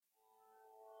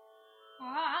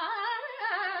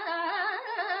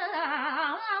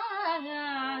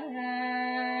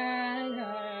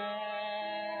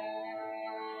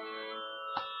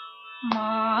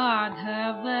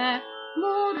Madhav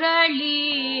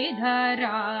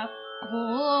मुरलीधरा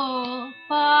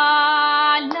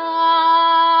Gopala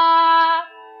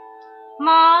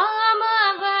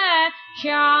मामव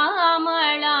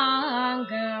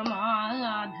श्यामलांग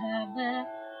Madhav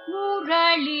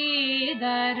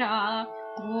मुरलीधरा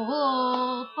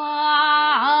Gopala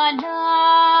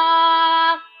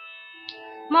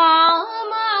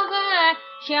मामव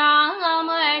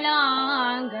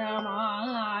श्यामलांग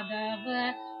Madhav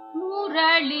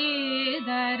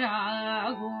मुरलीधरा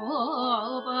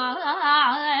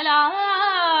Gopala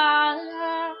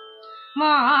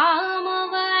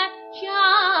मामव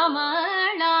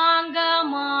श्यामलांग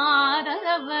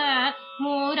Madhav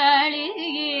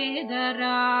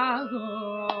मुरलीधरा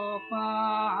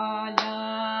Gopala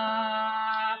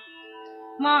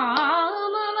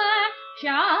मामव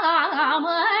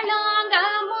श्यामलांग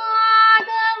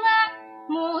Madhav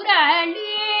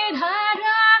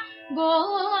मुरलीधरा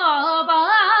Gopala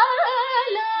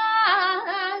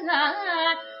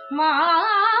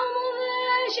मामव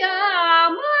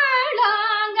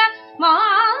श्यामलांग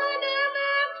Madhav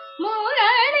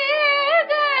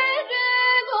मुरलीधरा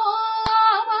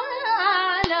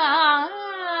Gopala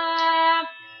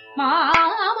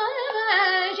मामव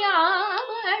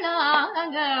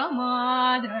श्यामलांग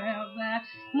Madhav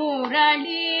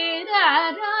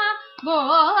मुरलीधरा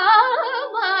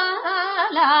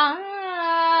Gopala.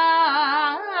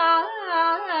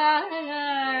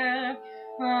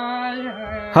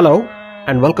 Hello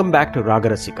and welcome back to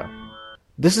Raaga Rasika.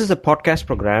 This is a podcast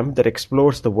program that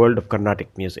explores the world of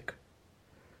Carnatic music.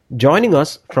 Joining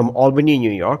us from Albany,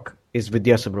 New York is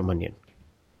Vidya Subramanian.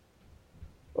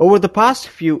 Over the past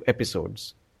few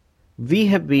episodes, we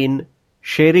have been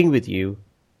sharing with you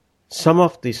some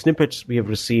of the snippets we have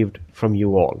received from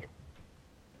you all.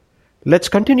 Let's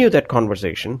continue that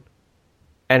conversation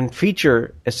and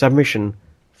feature a submission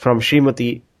from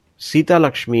Srimati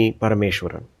Seethalakshmi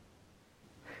Parameshwaran.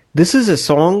 This is a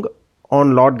song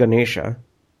on Lord Ganesha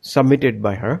submitted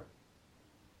by her.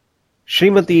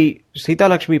 Srimati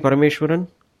Seethalakshmi Parameshwaran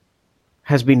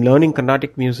has been learning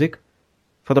Carnatic music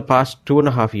for the past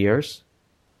 2.5 years.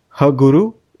 Her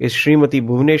guru is Srimati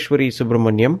Bhuvaneshwari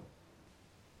Subramaniam,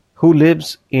 who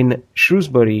lives in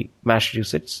Shrewsbury,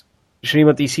 Massachusetts.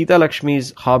 Srimati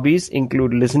Seethalakshmi's hobbies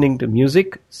include listening to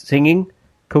music, singing,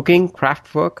 cooking,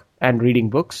 craft work, and reading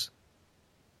books.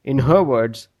 In her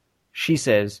words, she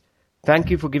says, "Thank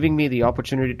you for giving me the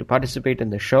opportunity to participate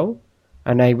in the show,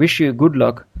 and I wish you good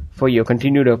luck for your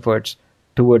continued efforts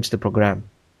towards the program."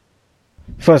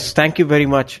 First, thank you very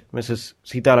much, Mrs.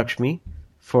 Seethalakshmi,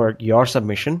 for your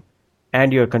submission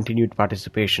and your continued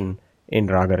participation in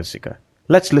Raaga Rasika.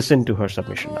 Let's listen to her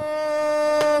submission now.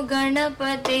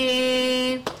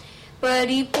 Ganapate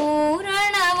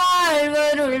Paripurana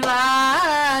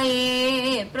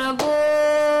Valvarulvaye Prabhu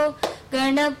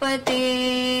Ganapate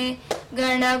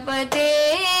Ganapate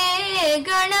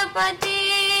Ganapate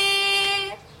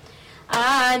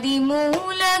Adi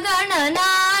Moola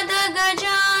Gananada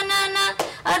Gajanana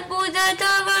Arputa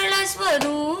Tavala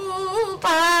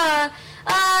Swarupa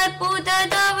Arputa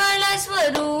Tavala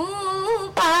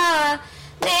Swarupa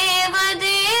Deva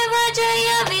Deva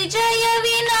Jaya Vijaya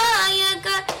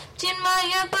Vinayaka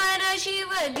Chinmaya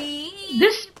Parashivadi.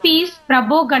 This piece,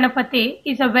 Prabho Ganapate,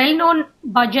 is a well-known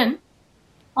bhajan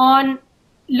on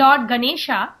Lord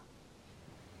Ganesha.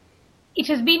 It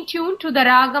has been tuned to the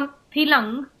ragam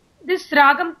Tilang. This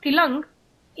ragam Tilang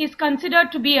is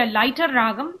considered to be a lighter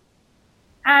ragam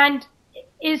and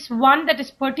is one that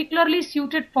is particularly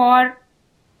suited for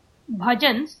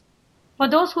bhajans. For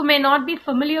those who may not be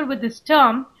familiar with this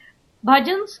term,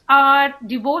 bhajans are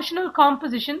devotional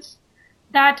compositions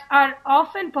that are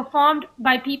often performed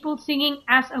by people singing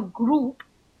as a group.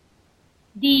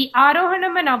 The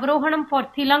Arohanam and Avrohanam for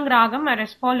Tilang Ragam are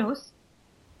as follows.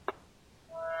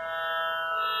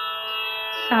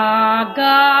 Sa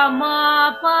ga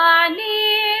ma pa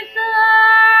ni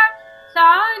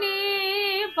sa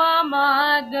ni pa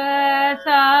ma ga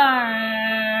sa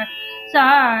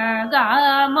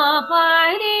ga ma pa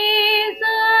ni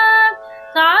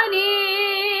sa ni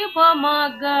pa ma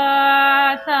ga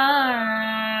sa.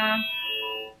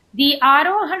 The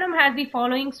Arohanam has the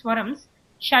following swarams: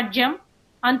 Shadjam,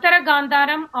 Antara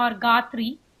Gandharam or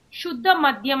Gatri, Shuddha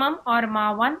Madhyamam or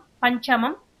Mavan,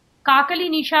 Panchamam, Kakali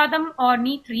Nishadam or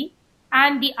Nitri,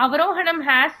 and the Avrohanam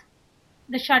has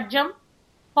the Shadjam,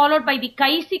 followed by the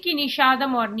Kaisiki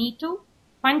Nishadam or Nitu,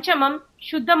 Panchamam,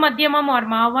 Shuddha Madhyamam or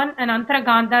Mavan, and Antara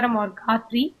Gandharam or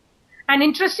Gatri. An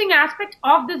interesting aspect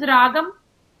of this ragam,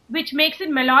 which makes it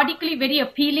melodically very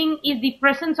appealing, is the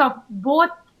presence of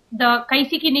both the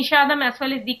Kaisiki Nishadam as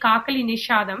well as the Kakali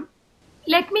Nishadam.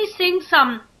 Let me sing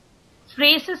some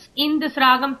phrases in this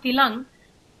ragam Tilang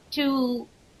to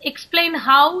explain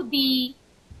how the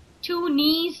two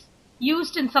knees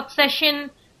used in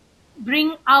succession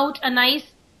bring out a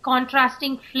nice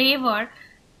contrasting flavor.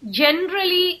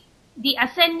 Generally, the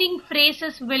ascending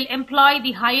phrases will employ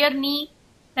the higher knee,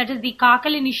 that is the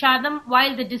Kakali Nishadam,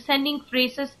 while the descending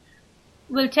phrases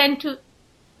will tend to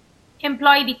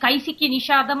employ the Kaisiki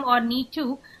Nishadam or knee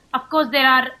 2. Of course, there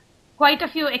are quite a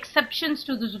few exceptions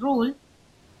to this rule.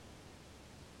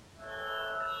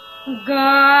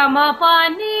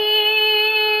 Gamapani,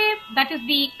 that is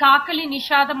the Kakali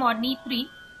Nishadam or knee 3.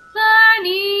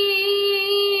 Sani,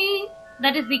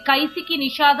 that is the Kaisiki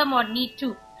Nishadam or knee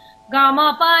 2.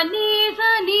 Gamapani,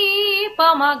 Sani,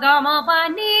 Pama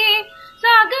Gamapani,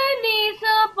 Sagani,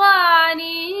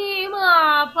 Sapani,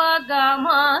 Mapa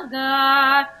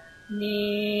Gamaga,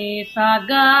 Ni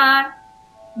Saga,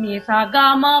 Ni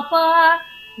Sagamapa,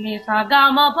 Ni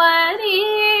Sagamapa, Ni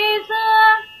Sa.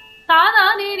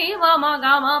 Sadani ni vama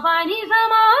gama pani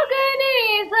samagani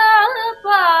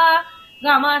sapa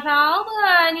gama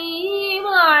sabani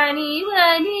mani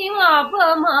vani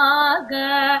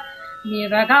mapamaga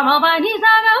niva gama pani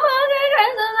sagama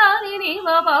gadani ni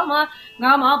vapama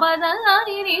gama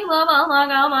padani ni vapama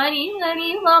gama ni vani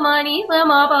vama ni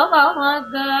vama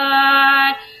papamaga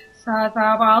sata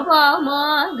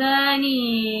papamagani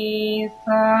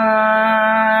sa.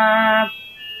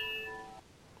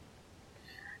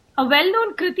 A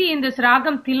well-known kriti in this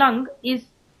ragam Tilang is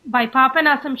by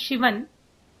Papanasam Shivan.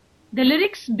 The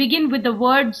lyrics begin with the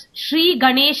words Shri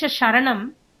Ganesha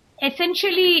Sharanam.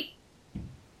 Essentially,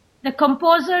 the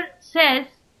composer says,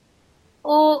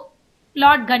 "O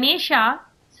Lord Ganesha,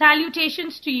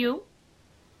 salutations to you.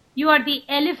 You are the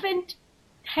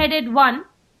elephant-headed one,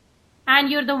 and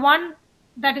you're the one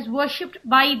that is worshipped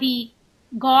by the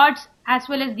gods as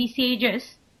well as the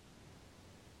sages."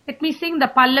 Let me sing the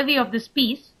Pallavi of this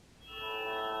piece.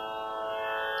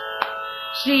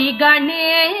 Shri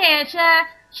Ganesha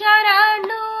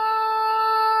Sharanu,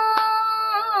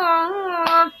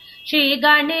 Shri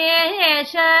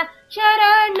Ganesha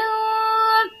Sharanu,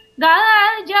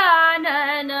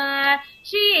 Gajanana,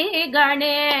 Shri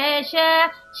Ganesha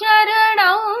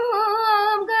Sharanam,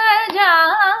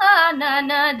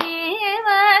 Gajanana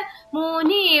Deva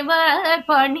Munivar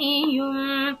Paniyum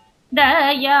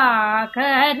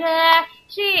Dayakara,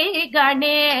 Shri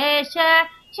Ganesha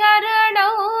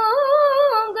Sharanam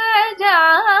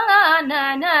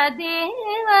Gajanana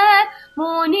Deva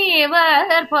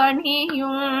Munivar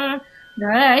Paniyum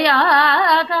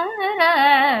Dayakara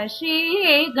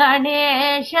Shri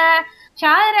Ganesha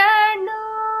Sharanam.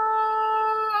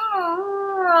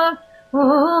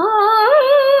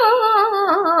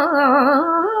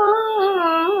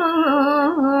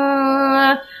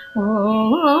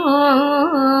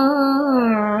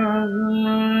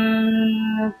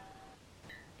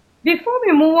 Before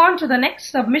we move on to the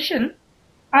next submission,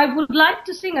 I would like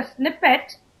to sing a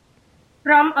snippet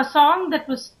from a song that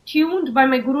was tuned by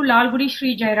my Guru Lalgudi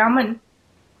Sri Jayaraman.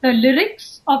 The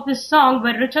lyrics of this song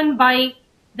were written by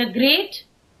the great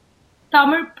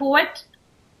Tamil poet,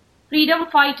 freedom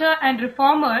fighter and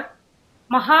reformer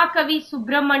Mahakavi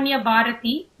Subramanya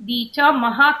Bharati. The term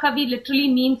Mahakavi literally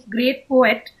means great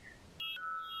poet.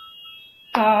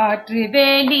 காற்று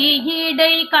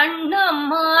வெளியிடை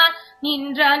கண்ணம்மா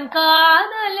நின்றான்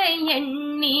காதலை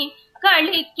எண்ணி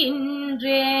கழிக்கின்றேன்.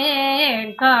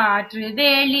 காற்று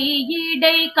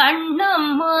வெளியிடை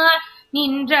கண்ணம்மா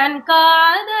நின்றான்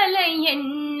காதலை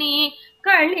எண்ணி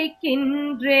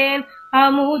கழிக்கின்றேன்.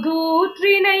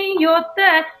 அமுதூற்றினை ஒத்த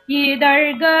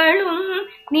இதழ்களும்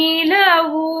நில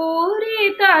ஊறி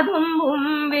ததும்பும்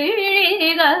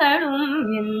விழிகளும்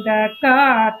இந்த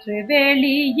காற்று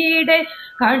வெளியிடை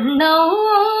Kannamma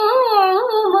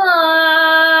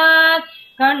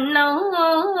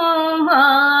Kannamma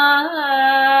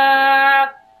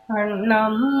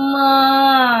Kannamma.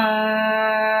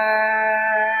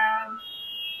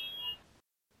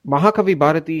 Mahakavi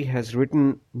Bharati has written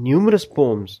numerous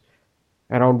poems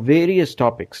around various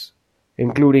topics,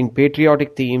 including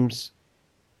patriotic themes,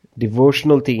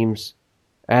 devotional themes,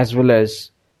 as well as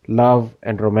love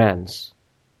and romance.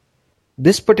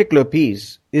 This particular piece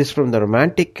is from the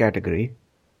romantic category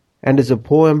and is a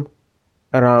poem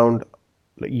around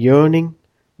yearning,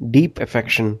 deep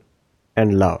affection, and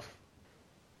love.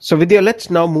 So Vidya, let's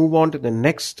now move on to the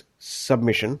next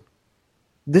submission.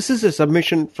 This is a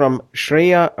submission from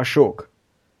Shreya Ashok,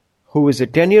 who is a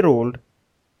 10-year-old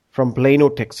from Plano,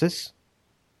 Texas.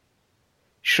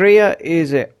 Shreya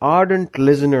is an ardent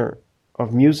listener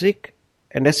of music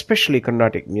and especially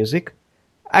Carnatic music.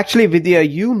 Actually, Vidya,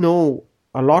 you know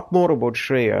a lot more about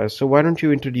Shreya, so why don't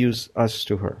you introduce us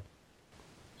to her?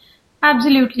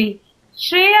 Absolutely.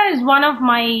 Shreya is one of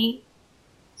my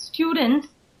students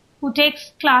who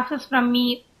takes classes from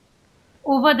me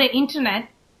over the internet.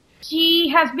 She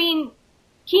has been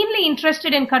keenly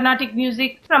interested in Carnatic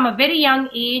music from a very young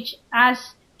age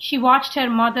as she watched her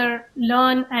mother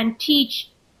learn and teach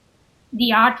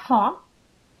the art form.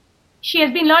 She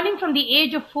has been learning from the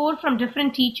age of 4 from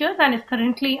different teachers and is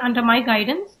currently under my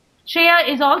guidance. Shreya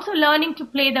is also learning to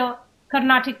play the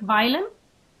Carnatic violin.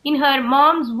 In her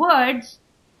mom's words,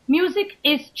 music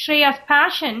is Shreya's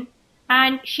passion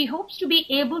and she hopes to be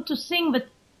able to sing with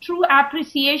true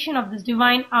appreciation of this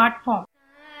divine art form.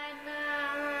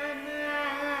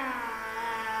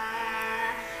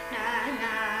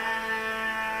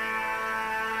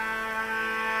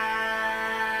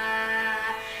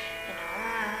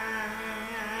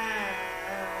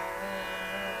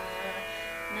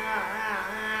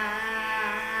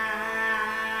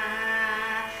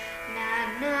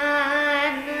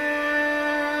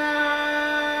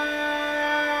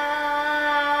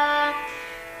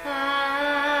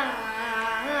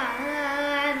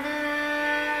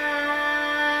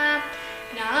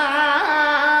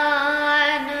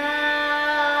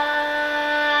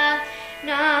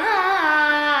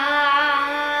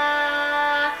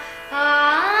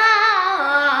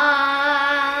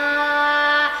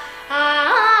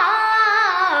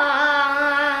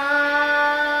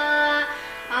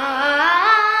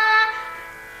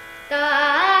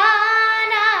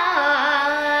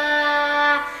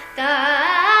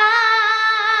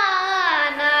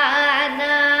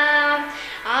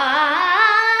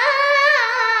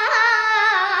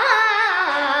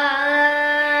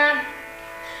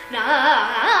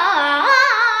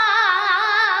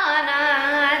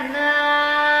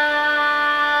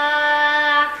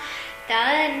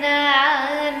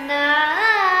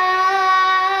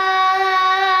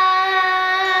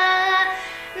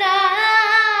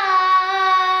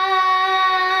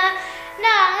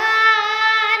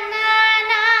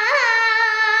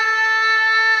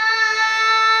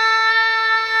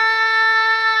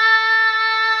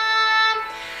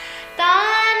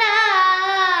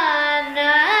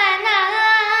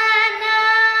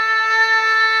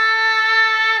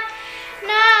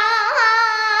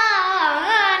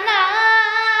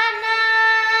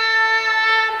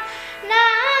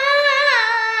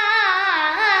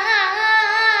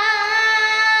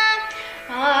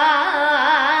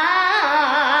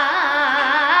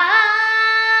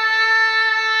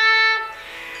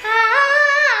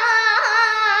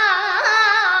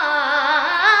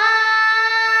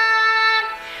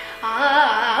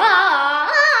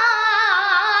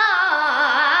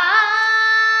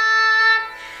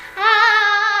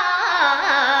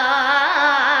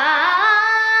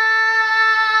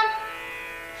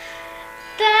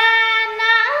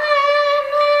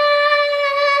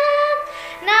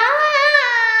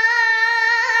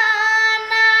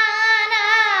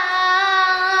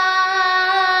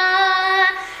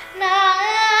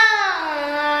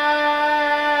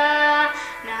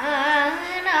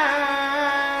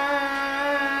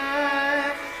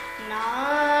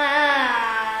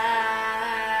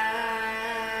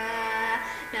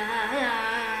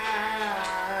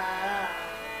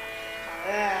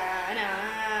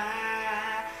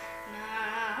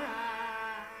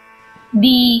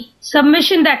 The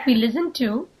submission that we listened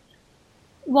to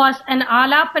was an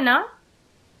alapana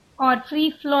or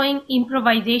free-flowing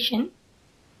improvisation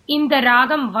in the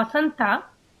ragam Vasantha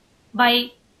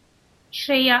by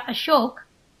Shreya Ashok.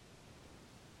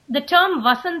 The term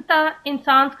Vasantha in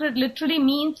Sanskrit literally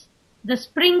means the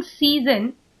spring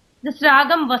season. This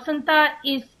ragam Vasantha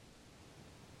is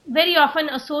very often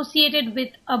associated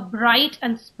with a bright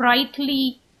and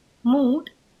sprightly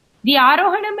mood. The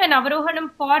Arohanam and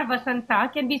Avarohanam for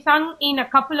Vasantha can be sung in a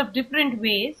couple of different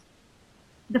ways.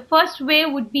 The first way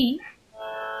would be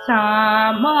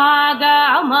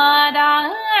Samaga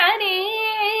Madani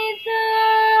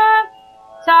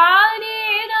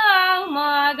Sanida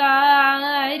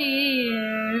Magari.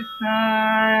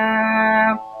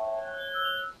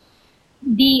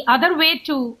 The other way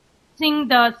to sing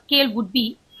the scale would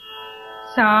be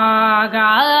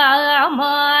Saga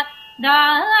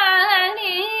Madani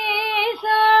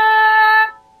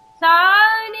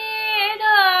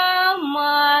Sanida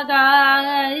Magari.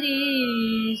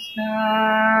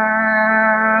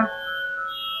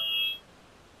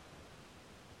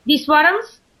 The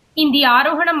swarams in the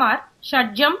Arohanam are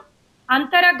Shadjam,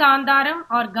 Antara Gandharam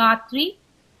or Gatri,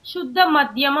 Shuddha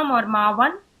Madhyamam or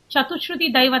Mavan, Chatushruti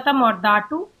Daivatam or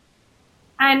Dhatu,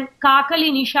 and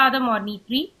Kakali Nishadam or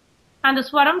Nitri, and the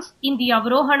swarams in the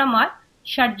Avrohanam are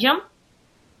Shadjam,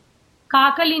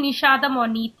 Kakali Nishadam or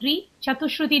Nitri,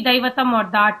 Chatushruti Daivatam or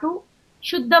Dhatu,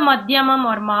 Shuddha Madhyamam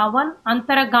or Mavan,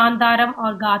 Antara Gandharam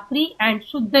or Gatri, and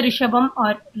Shuddha Rishabam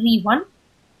or Rivan.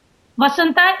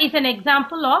 Vasantha is an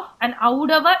example of an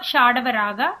Audava Shadava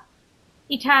Raga.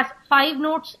 It has 5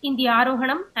 notes in the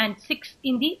Arohanam and 6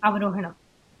 in the Avrohanam.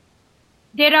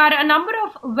 There are a number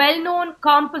of well-known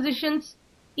compositions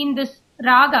in this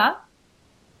raga.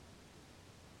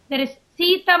 There is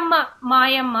Seethamma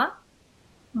Mayamma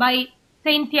by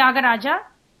Saint Tyagaraja.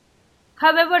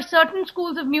 However, certain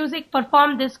schools of music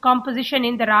perform this composition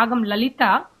in the ragam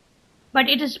Lalita, but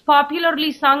it is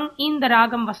popularly sung in the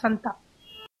ragam Vasantha.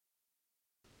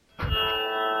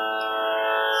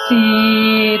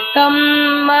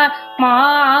 Seethamma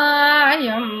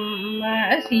Mayamma,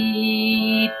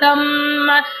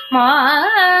 Seethamma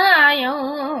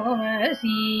Mayamma,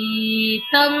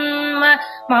 Seethamma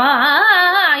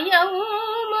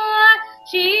Mayamma,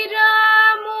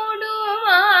 Shiramudu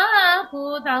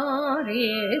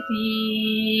Makudare,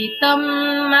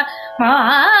 Seethamma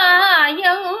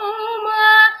Mayamma,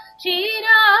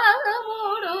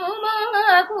 Shiramudu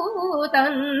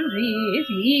Makudare,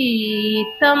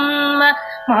 Seethamma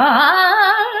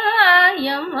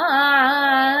Mayamma.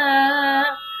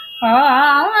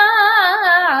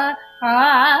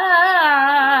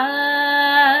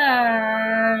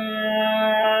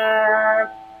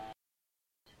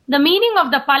 The meaning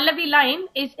of the Pallavi line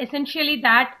is essentially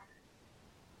that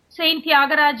Saint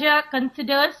Tyagaraja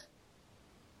considers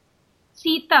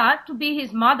Sita to be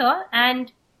his mother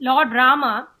and Lord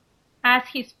Rama as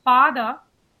his father.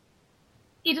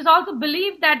 It is also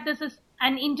believed that this is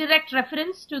an indirect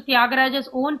reference to Tyagaraja's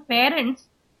own parents,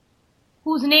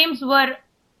 whose names were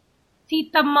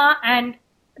Seethamma and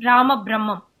Rama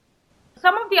Brahmam.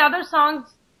 Some of the other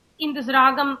songs in this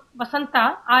ragam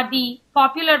Vasantha are the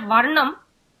popular Varnam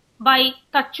by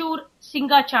Tachur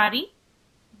Singachari.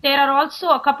 There are also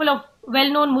a couple of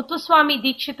well-known Muthuswami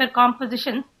Dikshitar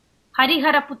compositions,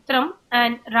 Harihara Putram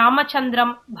and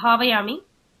Ramachandram Bhavayami.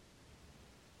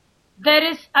 There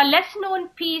is a less-known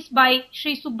piece by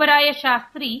Sri Subbaraya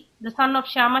Shastri, the son of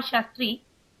Shyama Shastri.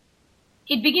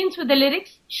 It begins with the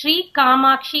lyrics, Shri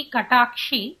Kamakshi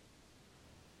Katakshi.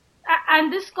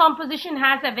 And this composition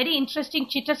has a very interesting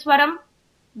Chittaswaram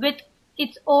with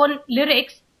its own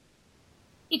lyrics.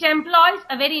 It employs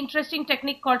a very interesting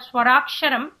technique called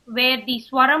Swaraksharam, where the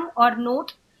Swaram or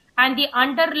note and the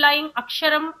underlying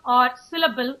Aksharam or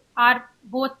syllable are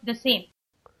both the same.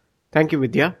 Thank you,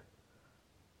 Vidya.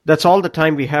 That's all the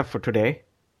time we have for today.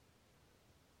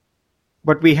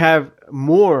 But we have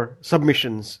more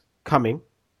submissions coming.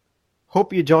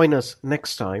 Hope you join us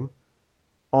next time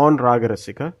on Raga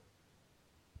Rasika.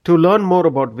 To learn more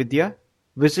about Vidya,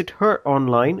 visit her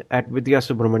online at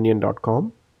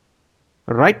vidyasubramanian.com.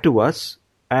 Write to us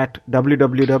at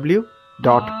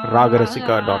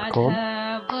www.ragarasika.com.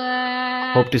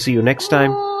 Hope to see you next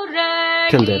time.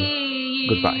 Till then,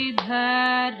 goodbye.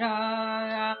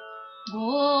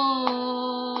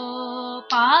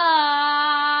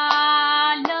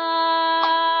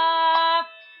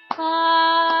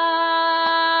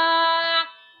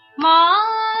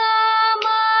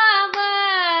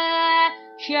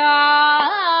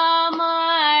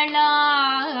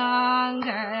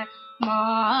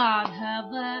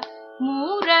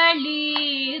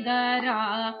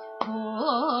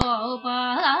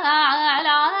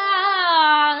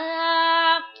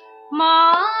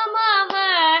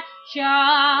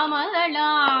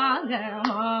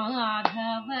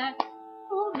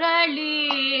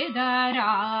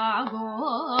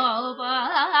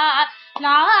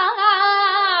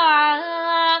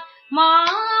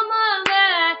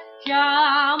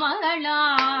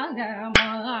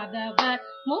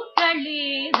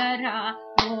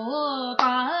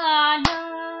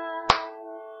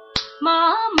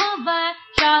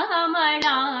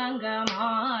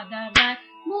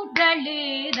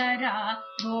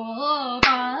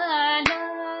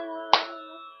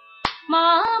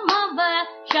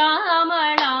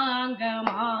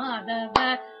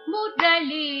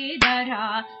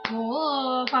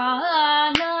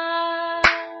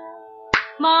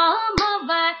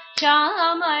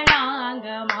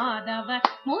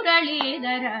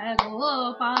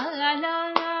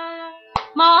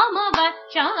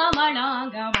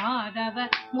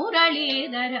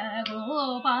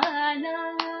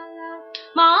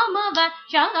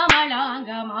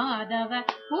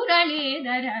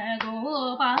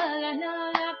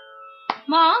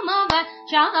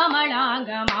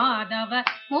 Shamalanga Madhava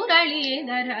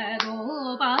Muralidhara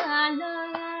Gopala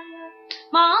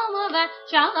மாமவ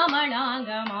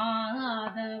ஷாமளாங்க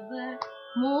Madhava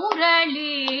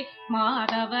Murali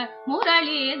Madhava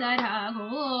Muralidhar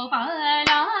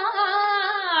Gopala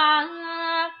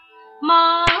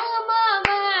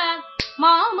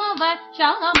மாமவ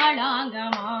ஷாமளாங்க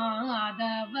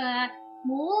Madhava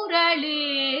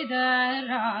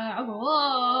Muralidhar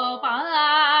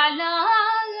Gopala